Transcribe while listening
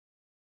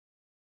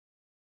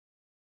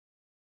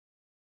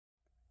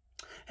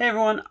Hey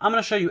everyone, I'm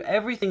going to show you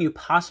everything you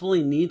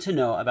possibly need to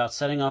know about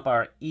setting up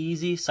our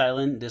easy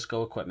silent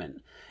disco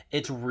equipment.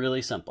 It's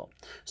really simple.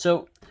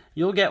 So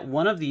you'll get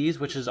one of these,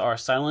 which is our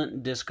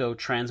silent disco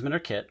transmitter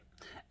kit,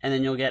 and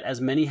then you'll get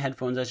as many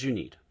headphones as you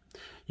need.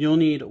 You'll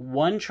need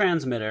one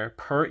transmitter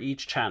per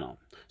each channel.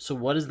 So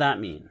what does that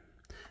mean?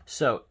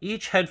 So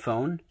each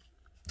headphone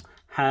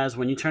has,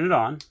 when you turn it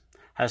on,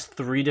 has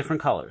 3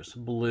 different colors: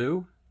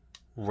 blue,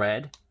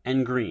 red,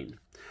 and green.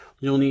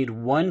 You'll need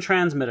one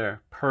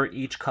transmitter per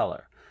each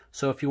color.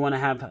 So if you want to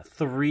have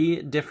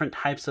 3 different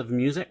types of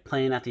music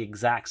playing at the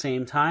exact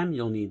same time,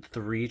 you'll need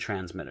 3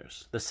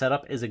 transmitters. The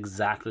setup is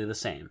exactly the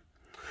same.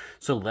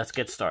 So let's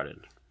get started.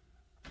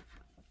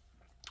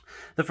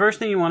 The first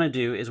thing you want to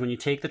do is when you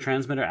take the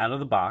transmitter out of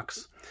the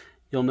box,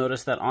 you'll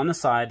notice that on the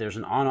side there's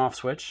an on-off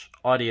switch,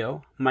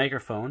 audio,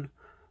 microphone,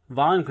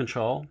 volume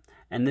control,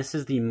 and this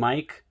is the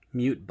mic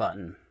mute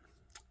button,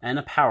 and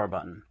a power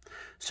button.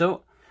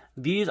 So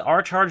these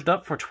are charged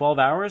up for 12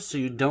 hours, so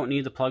you don't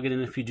need to plug it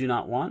in if you do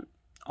not want.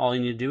 All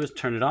you need to do is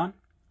turn it on.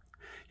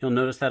 You'll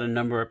notice that a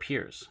number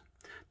appears.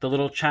 The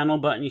little channel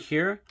button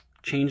here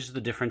changes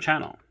the different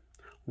channel.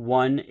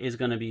 1 is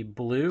going to be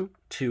blue,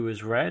 2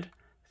 is red,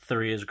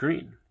 3 is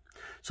green.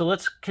 So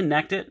let's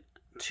connect it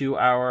to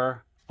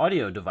our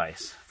audio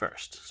device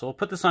first. So we'll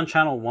put this on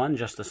channel 1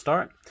 just to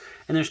start.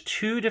 And there's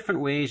 2 different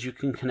ways you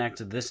can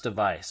connect this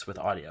device with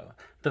audio.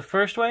 The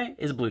first way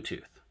is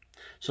Bluetooth.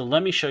 So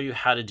let me show you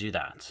how to do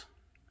that.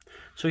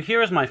 So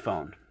here is my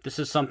phone. This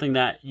is something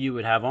that you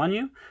would have on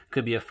you. It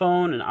could be a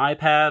phone, an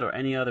iPad, or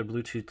any other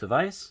Bluetooth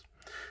device.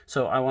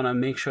 So I want to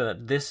make sure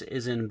that this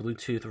is in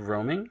Bluetooth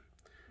roaming.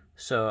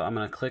 So I'm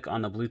going to click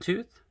on the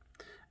Bluetooth,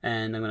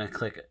 and I'm going to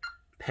click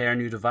Pair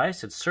New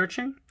Device. It's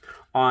searching.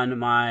 On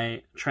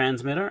my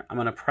transmitter, I'm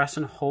going to press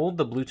and hold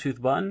the Bluetooth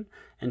button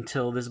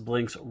until this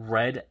blinks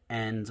red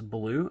and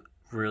blue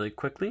really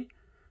quickly.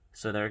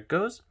 So there it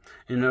goes.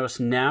 And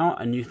notice now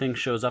a new thing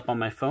shows up on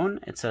my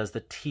phone. It says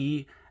the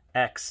TX60,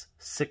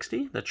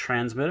 the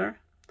transmitter.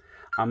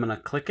 I'm going to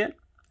click it.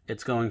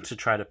 It's going to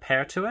try to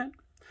pair to it.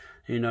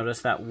 You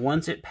notice that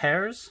once it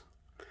pairs,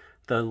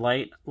 the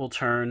light will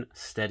turn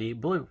steady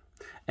blue.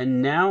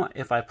 And now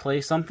if I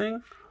play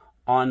something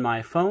on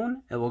my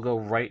phone, it will go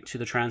right to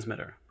the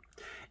transmitter.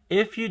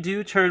 If you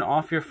do turn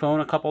off your phone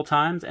a couple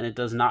times and it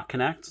does not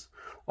connect,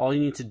 all you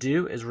need to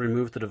do is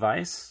remove the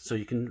device. So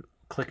you can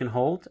click and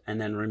hold and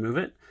then remove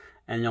it,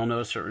 and you'll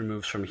notice it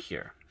removes from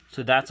here.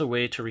 So that's a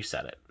way to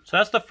reset it. So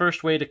that's the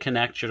first way to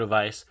connect your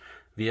device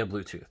via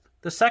Bluetooth.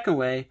 The second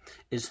way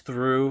is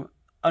through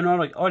an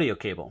audio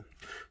cable.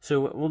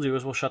 So what we'll do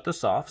is we'll shut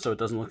this off so it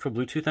doesn't look for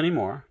Bluetooth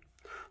anymore.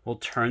 We'll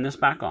turn this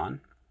back on.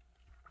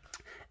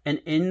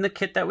 And in the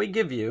kit that we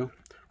give you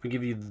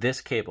this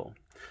cable.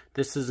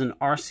 This is an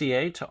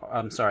RCA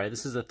to,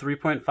 this is a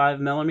 3.5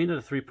 millimeter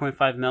to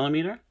 3.5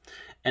 millimeter.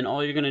 And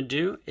all you're going to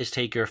do is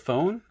take your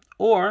phone,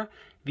 or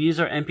these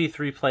are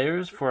MP3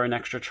 players for an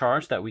extra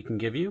charge that we can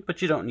give you,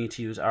 but you don't need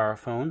to use our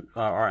phone,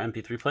 our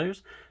MP3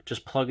 players.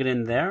 Just plug it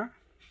in there.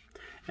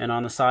 And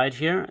on the side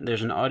here,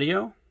 there's an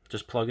audio.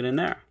 Just plug it in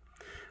there.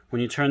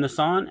 When you turn this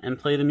on and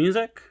play the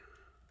music,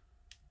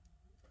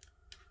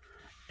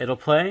 it'll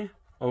play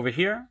over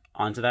here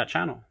onto that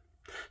channel.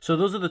 So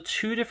those are the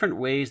 2 different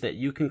ways that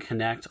you can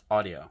connect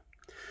audio.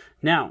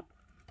 Now,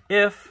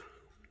 if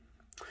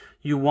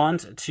you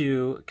want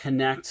to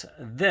connect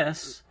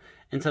this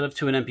instead of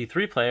to an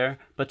MP3 player,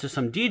 but to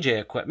some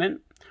DJ equipment,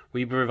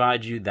 we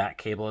provide you that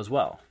cable as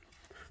well.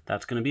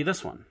 That's going to be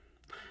this one.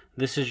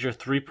 This is your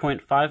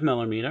 3.5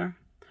 millimeter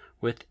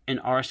with an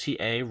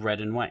RCA red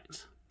and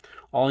white.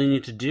 All you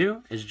need to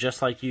do is,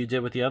 just like you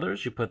did with the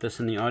others, you put this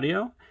in the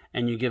audio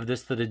and you give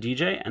this to the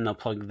DJ, and they'll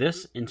plug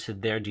this into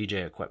their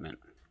DJ equipment.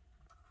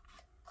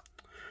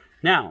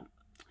 Now,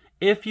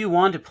 if you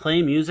want to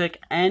play music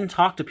and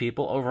talk to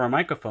people over a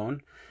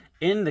microphone,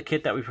 in the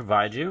kit that we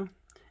provide you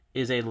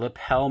is a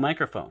lapel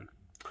microphone.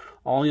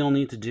 All you'll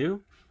need to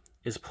do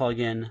is plug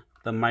in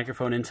the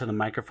microphone into the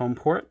microphone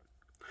port,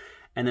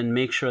 and then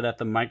make sure that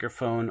the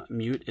microphone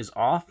mute is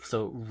off,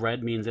 so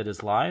red means it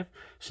is live.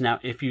 So now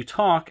if you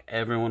talk,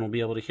 everyone will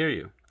be able to hear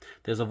you.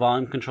 There's a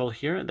volume control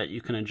here that you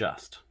can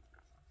adjust.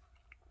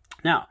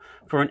 Now,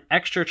 for an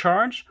extra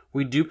charge,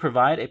 we do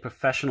provide a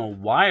professional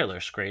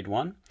wireless grade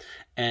one,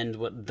 and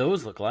what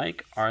those look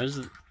like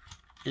is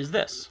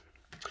this.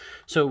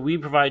 So we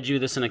provide you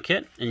this in a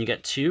kit, and you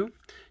get 2.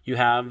 You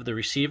have the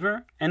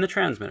receiver and the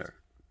transmitter.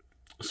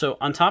 So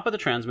on top of the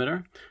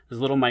transmitter, there's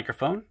a little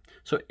microphone.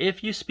 So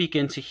if you speak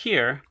into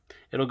here,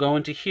 it'll go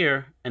into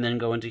here and then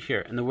go into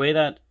here. And the way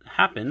that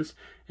happens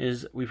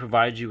is we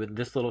provide you with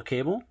this little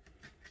cable.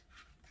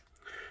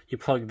 You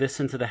plug this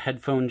into the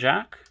headphone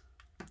jack,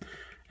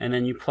 and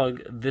then you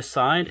plug this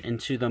side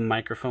into the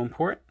microphone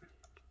port.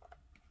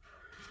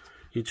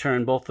 You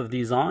turn both of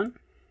these on.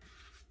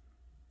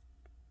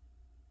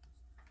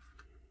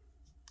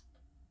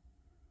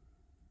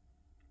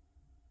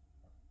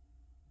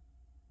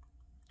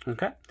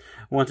 Okay,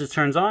 once it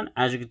turns on,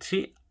 as you can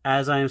see,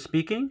 as I am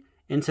speaking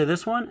into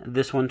this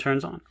one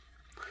turns on.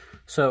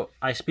 So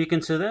I speak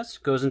into this,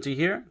 goes into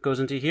here,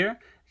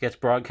 gets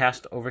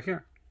broadcast over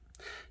here.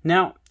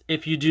 Now,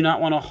 if you do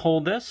not want to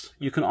hold this,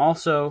 you can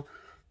also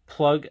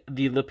plug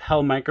the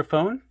lapel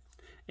microphone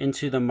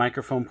into the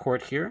microphone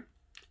port here.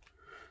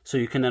 So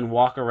you can then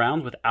walk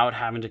around without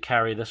having to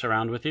carry this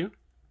around with you.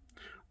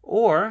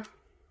 Or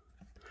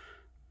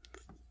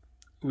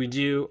we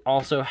do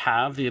also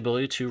have the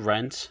ability to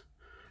rent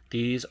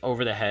these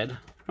over-the-head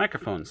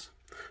microphones.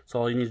 So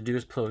all you need to do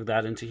is plug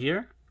that into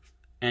here,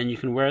 and you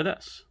can wear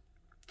this.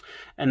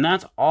 And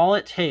that's all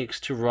it takes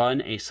to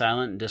run a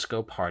silent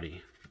disco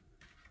party.